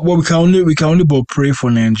 Well, we can only but pray for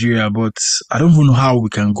Nigeria, but I don't even know how we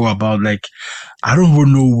can go about. Like, I don't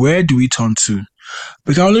even know where do we turn to.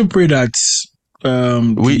 We can only pray that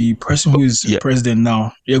the person who is Yeah. president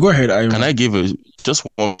now. Yeah, go ahead, Ayman. Can I give just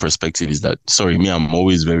one perspective? Is that sorry, me, I'm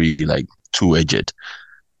always very like two-edged.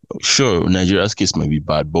 Sure, Nigeria's case might be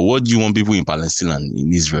bad, but what do you want people in Palestine and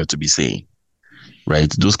in Israel to be saying?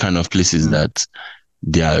 Right? Those kind of places that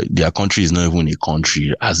their country is not even a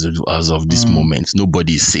country as of this moment.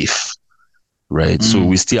 Nobody is safe. Right. So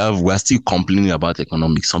we're still complaining about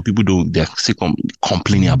economics. Some people don't, they're still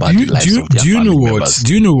complaining about the lives of their family members.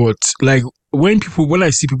 Do you know what? Like, when I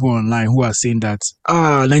see people online who are saying that,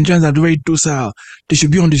 Nigerians are very docile, they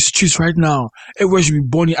should be on the streets right now, everywhere should be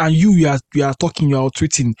burning, and you are talking, you are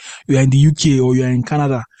tweeting, you are in the UK or you are in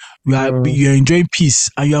Canada, you are enjoying peace,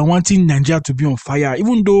 and you are wanting Nigeria to be on fire,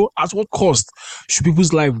 even though at what cost should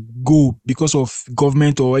people's life go because of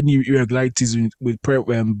government or any irregularities with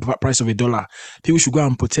price of a dollar? People should go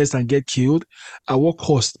and protest and get killed. At what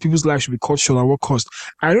cost? People's lives should be cut short. At what cost?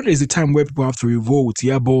 I know there's a time where people have to revolt,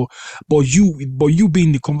 yeah, but you being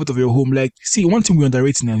in the comfort of your home, like, see, one thing we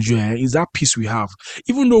underrate in Nigeria is that peace we have.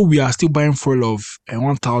 Even though we are still buying fuel of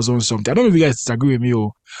 1,000 something, I don't know if you guys disagree with me,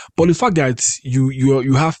 but the fact that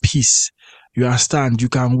you have peace, you understand, you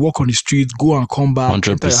can walk on the street, go and come back, 100%.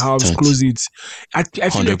 enter your house, close it. I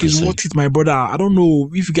feel like it's worth it, my brother. I don't know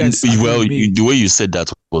if you guys agree with me. The way you said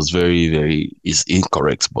that was very, very is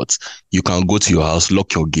incorrect, but you can go to your house,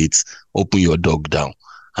 lock your gates, open your dog down,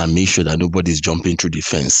 and make sure that nobody's jumping through the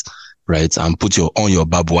fence, right? And put on your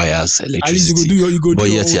barbed wires, electricity. At least you go but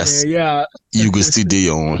do yet, your yes, yeah. You go still do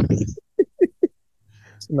your own.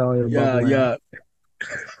 Now Yeah.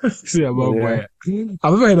 See about wire.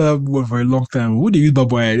 I've never heard of that word for a long time. Who they use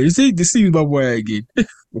barbed wire? They say use barbed wire again. You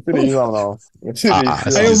see the use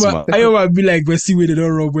now. I might be like, but see where they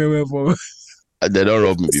don't rub where for. They don't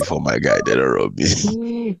rob me before, my guy. They don't rob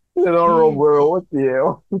me. They don't rob where. What the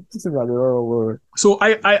hell? They don't rob where. So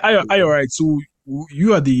I all right. So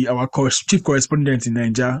you are our chief correspondent in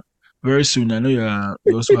Nigeria. Very soon, I know you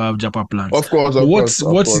also have Japa plans. Of course, what's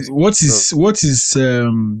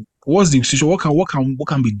the situation? What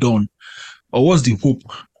can be done, or what's the hope?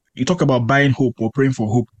 You talk about buying hope or praying for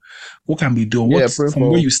hope. What can be done? Where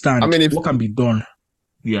you stand? What can be done?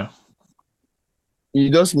 Yeah. You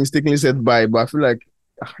just mistakenly said buy, but I feel like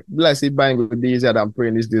say buying would be easier than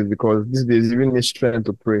praying these days, because these days you even need strength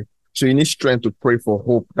to pray. So you need strength to pray for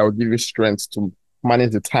hope that will give you strength to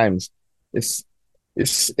manage the times. The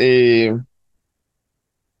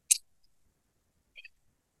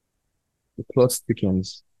plot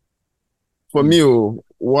thickens. For me,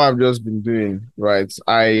 what I've just been doing, right?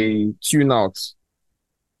 I tune out,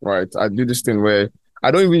 right? I do this thing where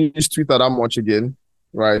I don't even use Twitter that much again,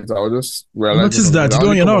 right? I'll just realize. Notice that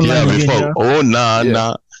you're not online again. Yeah? Oh,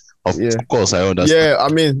 nah. Of course, I understand. Yeah, I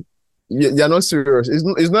mean, you're not serious. It's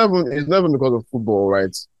not even because of football,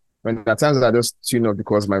 right? When at times I just tune out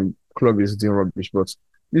because my club is doing rubbish, but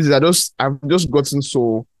I've just gotten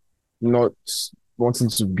so not wanting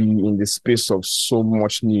to be in the space of so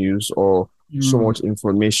much news or so much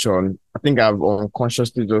information. I think I've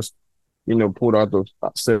unconsciously just, pulled out of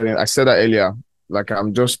saying. I said that earlier. Like,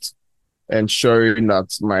 I'm just ensuring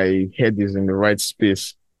that my head is in the right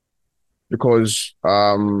space, because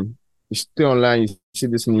you stay online, you see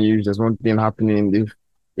this news, there's one thing happening.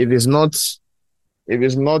 If it's not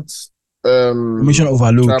information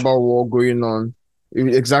overload, tribal war going on.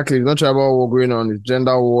 Exactly, it's not tribal war going on, it's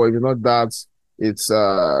gender war. If it's not that, it's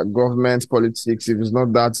government politics. If it's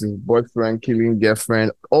not that, it's boyfriend killing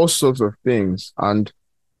girlfriend, all sorts of things. And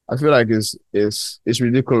I feel like it's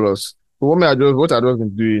ridiculous. But what I've just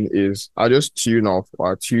been doing is I just tune out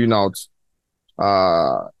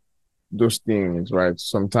those things, right?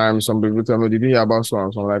 Sometimes some people tell me, did you hear about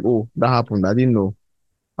someone? So I'm like, oh, that happened. I didn't know.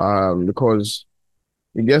 Because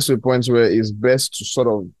it gets to a point where it's best to sort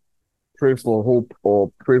of pray for hope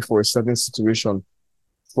or pray for a certain situation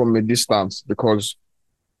from a distance, because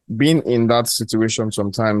being in that situation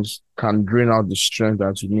sometimes can drain out the strength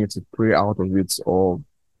that you need to pray out of it or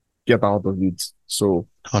get out of it. So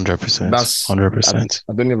 100%. That's 100%.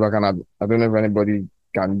 I don't know if anybody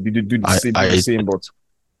can do the same, but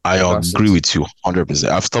I agree with you 100%.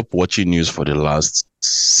 I've stopped watching news for the last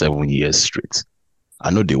 7 years straight. I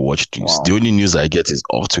know they watch news. Wow. The only news I get is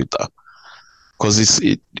off Twitter. Because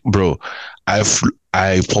bro, I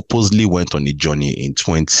purposely went on a journey in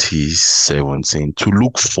 2017 to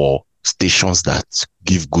look for stations that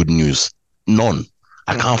give good news None.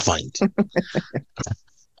 I can't find.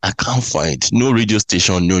 I can't find. No radio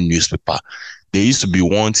station, no newspaper. There used to be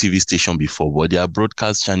one TV station before, but their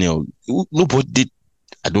broadcast channel, nobody,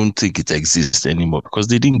 I don't think it exists anymore because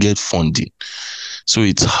they didn't get funding. So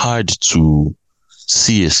it's hard to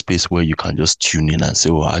see a space where you can just tune in and say,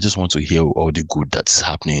 "Oh, I just want to hear all the good that's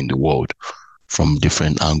happening in the world from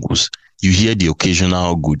different angles." You hear the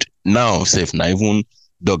occasional good. Now, safe, now even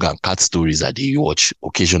dog and cat stories that they watch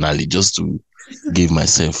occasionally just to give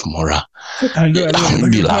myself morale. I know, Yeah, I know. I'll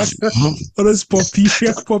Like be about laughing. all those puppy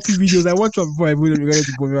videos. I watch one before I got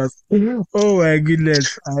to go. Oh my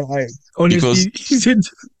goodness! I Because honestly, he said,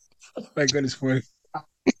 "Oh my God, it's funny."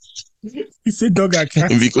 He said, "Dog and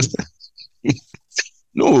cat." because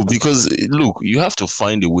no, because look, you have to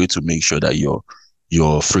find a way to make sure that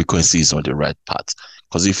your frequency is on the right path.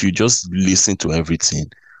 Because if you just listen to everything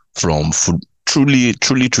from food, truly, and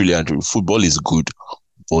truly, football is good,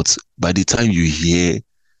 but by the time you hear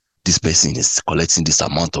this person is collecting this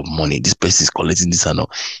amount of money, this person is collecting this amount,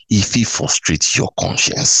 if it frustrates your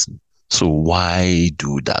conscience. So why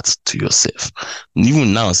do that to yourself?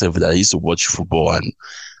 Even now, self that I used to watch football and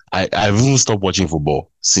I've even stopped watching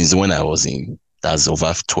football since when I was in, that's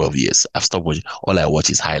over 12 years. I've stopped watching. All I watch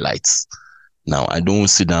is highlights. Now, I don't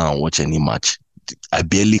sit down and watch any match. I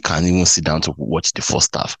barely can even sit down to watch the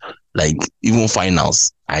first half. Like, even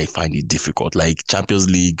finals, I find it difficult. Like, Champions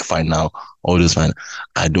League final, all those final.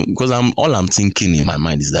 I don't, because all I'm thinking in my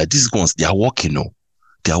mind is that these ones, they are working, no?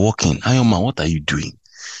 They are working. Ayonman, what are you doing?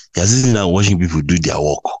 You're sitting there watching people do their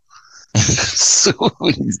work. so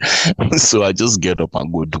so I just get up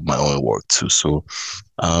and go do my own work too. So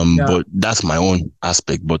Yeah, but that's my own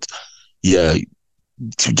aspect. But yeah,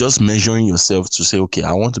 to just measuring yourself to say, okay,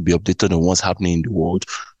 I want to be updated on what's happening in the world,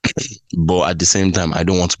 but at the same time, I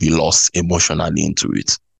don't want to be lost emotionally into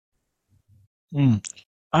it. mm.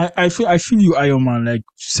 I feel you, Iron Man. Like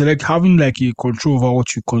select having like a control over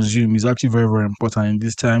what you consume is actually very very important in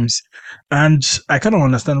these times, and I kind of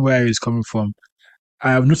understand where it's coming from.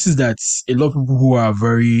 I have noticed that a lot of people who are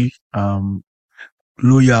very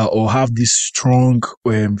loyal or have this strong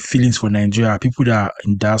feelings for Nigeria, people that are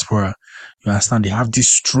in diaspora, you understand, they have this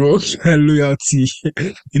strong loyalty.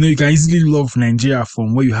 You can easily love Nigeria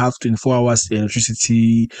from where you have 24 hours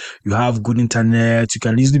electricity, you have good internet, you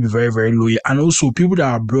can easily be very, very loyal. And also, people that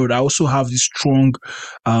are abroad also have this strong,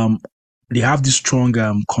 um, they have this strong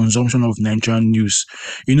consumption of Nigerian news.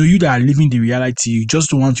 You that are living the reality,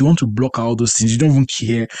 you want to block out those things. You don't even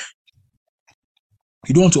care.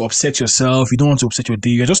 You don't want to upset yourself. You don't want to upset your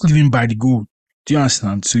day. You're just living by the goal. Do you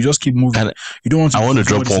understand? So you just keep moving. And You don't want to I want to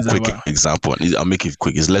consume all drop these one things that quick were. example. I'll make it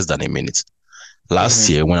quick. It's less than a minute. Go Last ahead.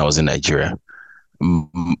 year, when I was in Nigeria,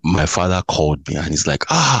 my father called me and he's like,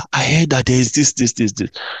 I heard that there's this.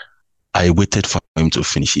 I waited for him to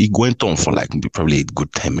finish. He went on for like probably a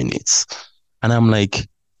good 10 minutes. And I'm like,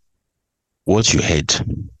 what you heard?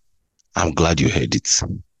 I'm glad you heard it.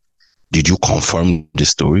 Did you confirm the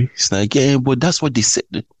story? It's like, yeah, but that's what they said.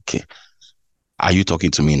 Okay. Are you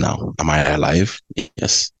talking to me now? Am I alive?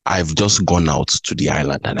 Yes. I've just gone out to the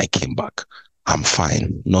island and I came back. I'm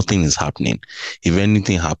fine. Nothing is happening. If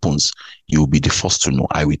anything happens, you'll be the first to know.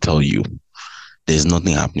 I will tell you. There's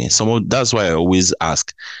nothing happening. That's why I always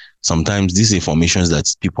ask. Sometimes these informations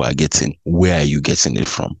that people are getting, where are you getting it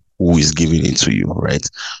from? Who is giving it to you, right?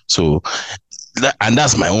 So, and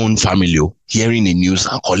that's my own family hearing the news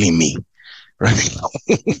and calling me, right?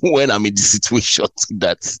 when I'm in the situation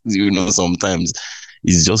that sometimes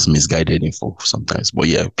it's just misguided info sometimes. But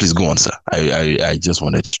yeah, please go on, sir. I just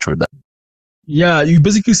wanted to throw that. Yeah, you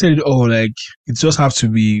basically said, oh, like it just have to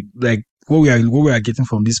be like what we are getting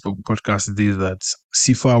from this podcast today is that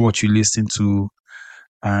see far what you listen to,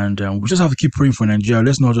 and we just have to keep praying for Nigeria.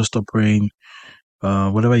 Let's not just stop praying.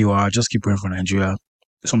 Whatever you are, just keep praying for Nigeria.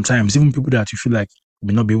 Sometimes even people that you feel like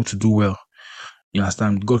may not be able to do well, you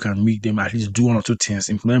understand, God can make them at least do one or two things,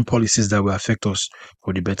 implement policies that will affect us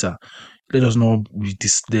for the better. Let us not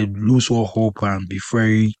they lose all hope and be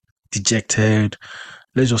very dejected.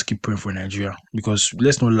 Let's just keep praying for Nigeria because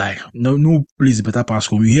let's not lie. No place is better past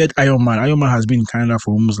home. You heard Iron Man. Iron Man has been in Canada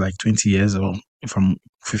for almost like 20 years or from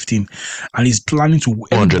 15. And he's planning to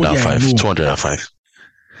everybody I 205, know, 205.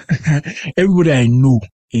 everybody I know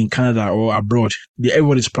in Canada or abroad,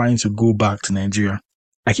 everybody's planning to go back to Nigeria.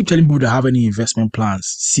 I keep telling people that have any investment plans.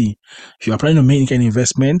 See, if you are planning to make any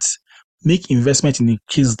investments, make investment in the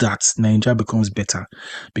case that Nigeria becomes better.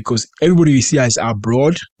 Because everybody you see as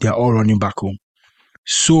abroad, they are all running back home.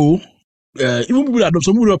 So even people that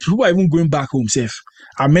some people are even going back home safe.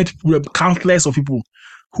 I met countless of people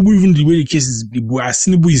who even the way the case is, as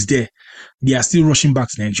Tinubu is there, they are still rushing back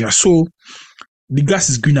to Nigeria. So the grass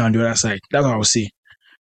is greener on the other side. That's what I would say.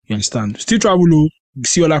 You understand? Still travel,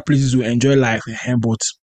 see other places to enjoy life, but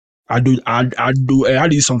how do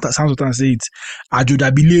you sometimes say it?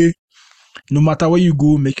 Adodabile, no matter where you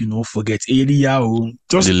go, make you not forget area. The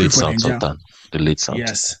Just pray late for South Nigeria. Sultan. The late South.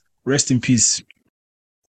 Yes. Rest in peace.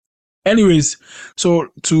 Anyways, so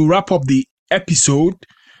to wrap up the episode,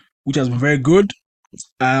 which has been very good,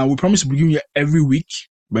 we promise to be giving you every week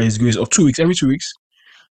by His grace, or 2 weeks, every 2 weeks,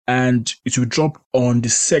 and it will drop on the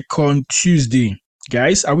second Tuesday.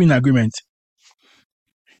 Guys, are we in agreement?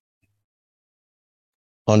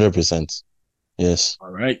 100%. Yes.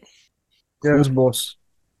 All right. Yes, boss.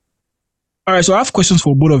 All right. So I have questions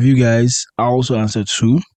for both of you guys. I'll also answer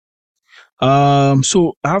two.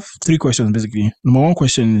 So I have three questions basically. Number one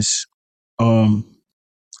question is,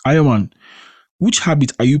 Ayonman, which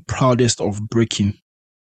habit are you proudest of breaking?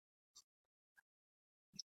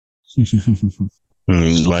 Which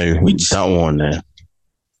That one.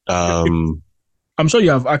 I'm sure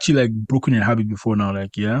you have actually like broken a habit before now,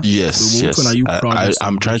 like yeah. Yes, So which one are yes. you proudest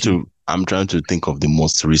I'm of trying breaking? I'm trying to think of the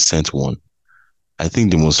most recent one. I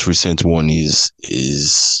think the most recent one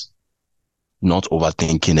is not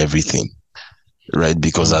overthinking everything, right?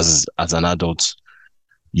 Because as an adult,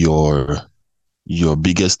 your your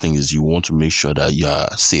biggest thing is you want to make sure that you are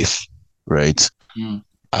safe, right? Mm.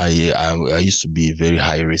 I used to be a very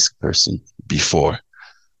high risk person before,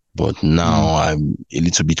 but now I'm a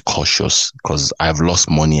little bit cautious because I've lost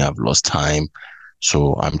money, I've lost time.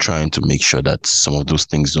 So I'm trying to make sure that some of those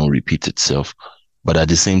things don't repeat itself. But at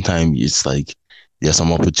the same time, it's like there are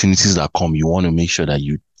some opportunities that come. You want to make sure that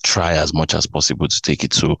you try as much as possible to take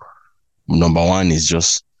it. So number one is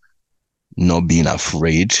just not being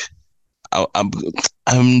afraid.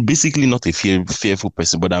 I'm basically not a fearful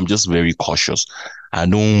person, but I'm just very cautious. I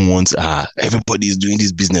don't want everybody's doing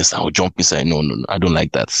this business. I'll jump inside. No, no, no, I don't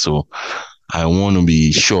like that. So I want to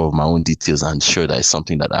be sure of my own details and sure that it's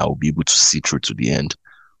something that I will be able to see through to the end.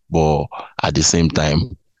 But at the same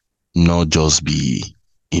time, not just be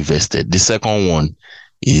invested. The second one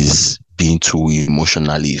is being too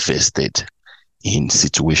emotionally invested in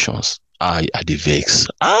situations. I the vex.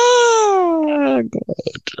 God,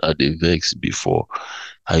 I the vex before.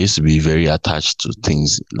 I used to be very attached to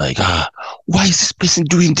things like, why is this person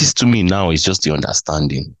doing this to me? Now it's just the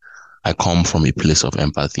understanding. I come from a place of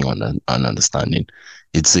empathy and understanding.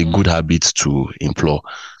 It's a good habit to employ.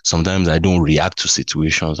 Sometimes I don't react to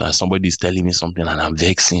situations. As somebody is telling me something and I'm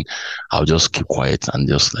vexing, I'll just keep quiet and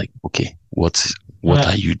just like, okay, what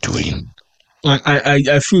are you doing?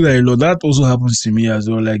 I feel like that also happens to me as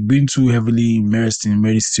well. Like being too heavily immersed in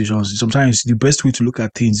many situations. Sometimes the best way to look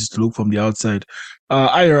at things is to look from the outside.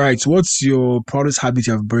 I right. What's your proudest habit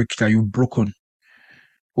that you've broken?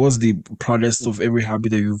 What's the proudest of every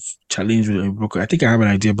habit that you've challenged and you've broken? I think I have an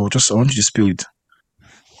idea, but just I want you to spill it.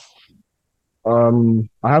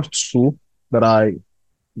 I have two that I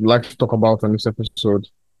like to talk about on this episode.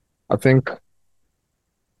 I think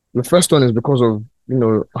the first one is because of,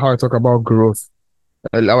 how I talk about growth,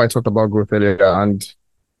 how I talked about growth earlier, and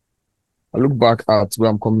I look back at where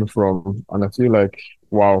I'm coming from, and I feel like,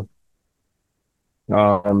 wow,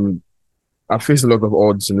 um, I faced a lot of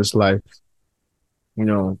odds in this life. You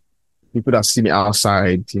know, people that see me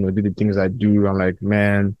outside, do the things I do. I'm like,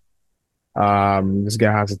 man, this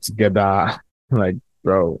guy has it together. Like,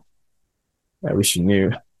 bro, I wish you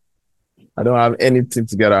knew. I don't have anything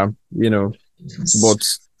together, But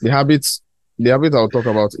the habit I'll talk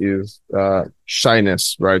about is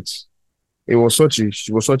shyness, right? It was such a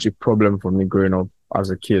problem for me growing up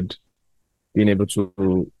as a kid, being able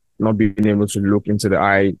to not being able to look into the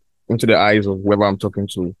eyes of whoever I'm talking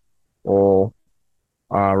to, or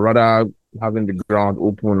rather having the ground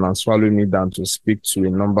open and swallowing me down to speak to a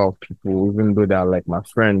number of people, even though they're like my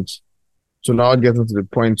friends. So now getting to the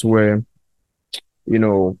point where, you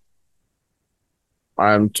know,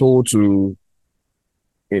 I'm told to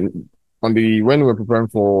in on the when we were preparing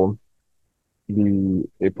for the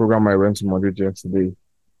a program I went to moderate yesterday,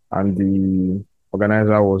 and the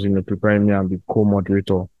organizer was, preparing me and the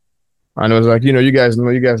co-moderator. And it was like, you guys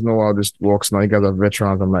know how this works now. You guys are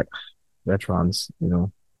veterans. I'm like, veterans.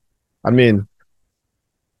 I mean,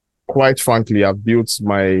 quite frankly, I've built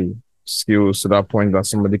my skills to that point that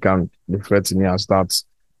somebody can refer to me as that.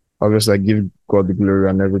 Obviously, I give God the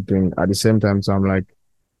glory and everything. At the same time, so I'm like,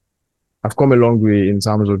 I've come a long way in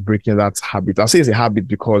terms of breaking that habit. I say it's a habit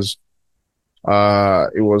because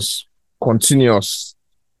it was continuous,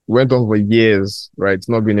 went on for years, right?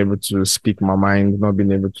 Not being able to speak my mind, not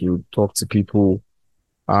being able to talk to people.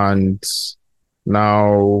 And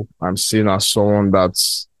now I'm seen as someone that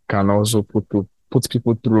can also put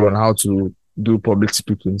people through on how to do public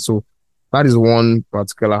speaking. So That is one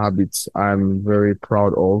particular habit I'm very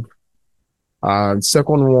proud of. And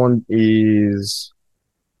second one is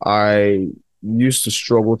I used to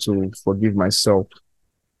struggle to forgive myself.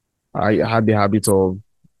 I had the habit of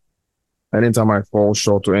anytime I fall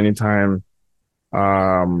short or anytime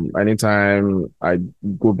I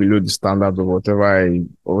go below the standards of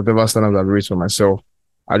whatever standards I've raised for myself,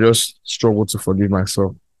 I just struggle to forgive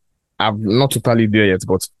myself. I'm not totally there yet,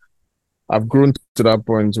 but I've grown to that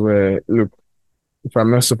point where, look, if I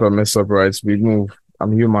mess up, I mess up, right? We move.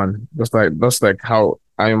 I'm human. Just like how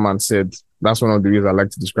Ayonman said, that's one of the ways I like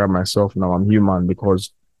to describe myself now. I'm human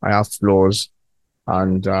because I have flaws,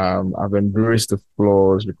 and I've embraced the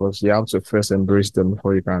flaws because you have to first embrace them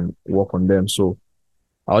before you can work on them. So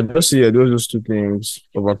I'll just say those two things: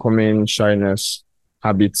 overcoming shyness,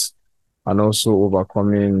 habits, and also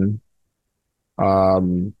overcoming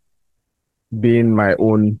um being my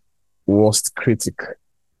own worst critic,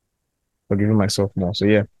 forgiving myself more. So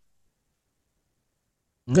yeah.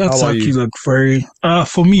 How That's about actually you? like very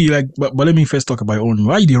for me, like but let me first talk about your own.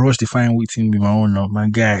 Why you rush define waiting with my own now? My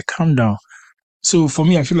guy, calm down. So for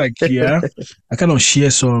me, I feel like yeah, I kind of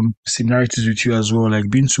share some similarities with you as well, like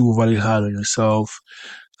being too overly hard on yourself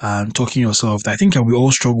and talking yourself. I think we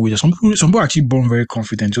all struggle with it. Some people are actually born very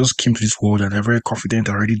confident, just came to this world and they're very confident,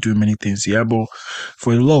 already doing many things. Yeah, but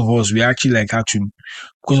for a lot of us, we actually like had to,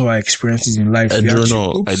 because of our experiences in life, I we don't actually,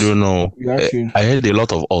 know. I oops, don't know. we actually. I heard a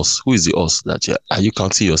lot of us. Who is the us that are you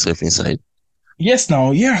counting yourself inside? Yes, now,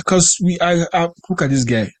 yeah, because I look at this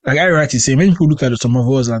guy. Like I rightly say, many people look at some of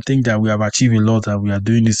us and think that we have achieved a lot and we are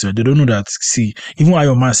doing this. They don't know that. See, even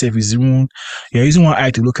I myself is even you're using one eye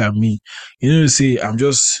to look at me. You know, to say I'm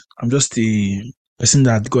just a person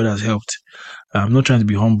that God has helped. I'm not trying to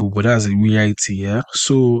be humble, but that's the reality. Yeah.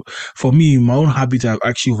 So for me, my own habit I've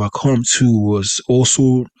actually overcome too was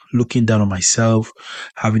also looking down on myself,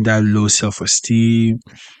 having that low self-esteem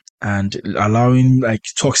and allowing like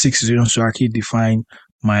toxic situations to actually define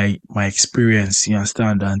my experience, you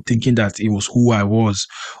understand, and thinking that it was who I was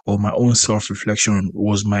or my own self-reflection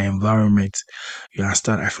was my environment. You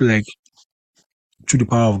understand? I feel like through the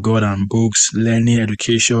power of God and books, learning,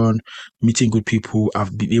 education, meeting good people,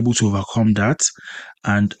 I've been able to overcome that,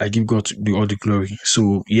 and I give God all the glory.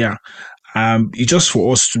 So yeah, it's just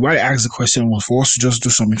for us to. Why I asked the question was for us to just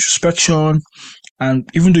do some introspection, and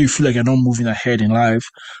even though you feel like you're not moving ahead in life,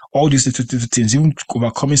 all these little things, even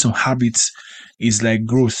overcoming some habits, is like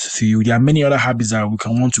growth to you. There are many other habits that we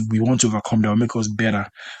want to overcome that will make us better.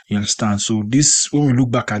 You understand? So this, when we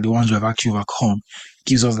look back at the ones we have actually overcome,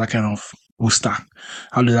 gives us that kind of booster.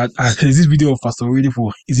 How does that? There's this video of Pastor Really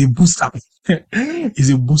for is a booster.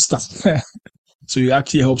 Is a booster. So it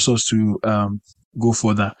actually helps us to go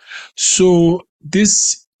further. So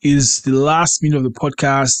this is the last minute of the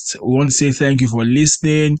podcast. We want to say thank you for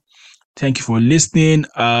listening. Thank you for listening.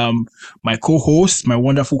 My co-host, my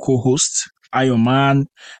wonderful co-host, Ayonman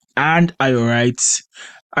and Ayorite.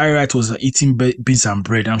 Ayorite was eating beans and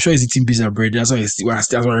bread. I'm sure he's eating beans and bread. That's why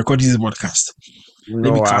I'm recording this podcast.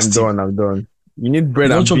 Let me No, I'm cast him. done. I'm done. You need bread You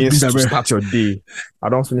don't and chop the beans beans and to bread. start your day. I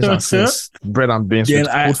don't finish at since bread and beans Then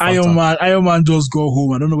with cold Fanta. Iron Man just go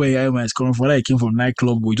home. I don't know where Iron Man is coming from. Whether he came from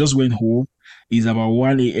nightclub, but he just went home. It's about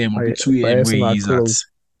 1 a.m. or I 2 a.m. buy where some he at is at. close.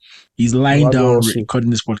 He's lying Never go down also. recording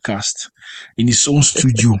this podcast in his own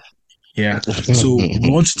studio. Yeah. So we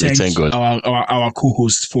want to We thank thank God. our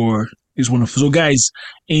co-host for this wonderful. So guys,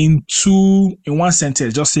 in one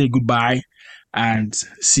sentence, just say goodbye and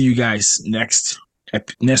see you guys next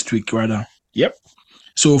week rather. Yep.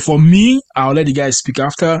 So for me, I'll let the guys speak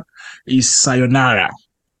after. Is sayonara.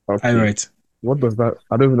 All Okay. right. What does that?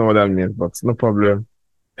 I don't even know what that means, but no problem.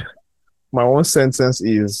 My one sentence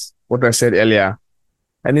is what I said earlier.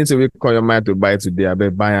 I need to wake on your mind to buy today. I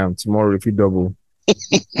bet buy them tomorrow if you double.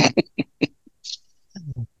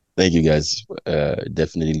 Thank you guys.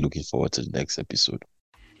 Definitely looking forward to the next episode.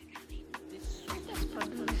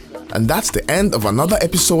 And that's the end of another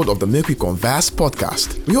episode of the Make We Converse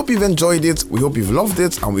podcast. We hope you've enjoyed it, we hope you've loved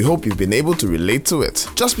it, and we hope you've been able to relate to it.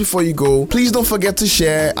 Just before you go, please don't forget to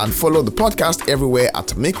share and follow the podcast everywhere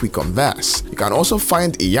at Make We Converse. You can also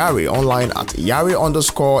find Iyare online at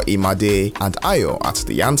Iyare_Imade and Ayo at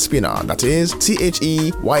The Yarn Spinner, that is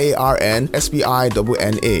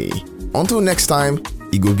TheYarnSpinna. Until next time,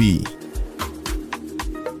 Igobi.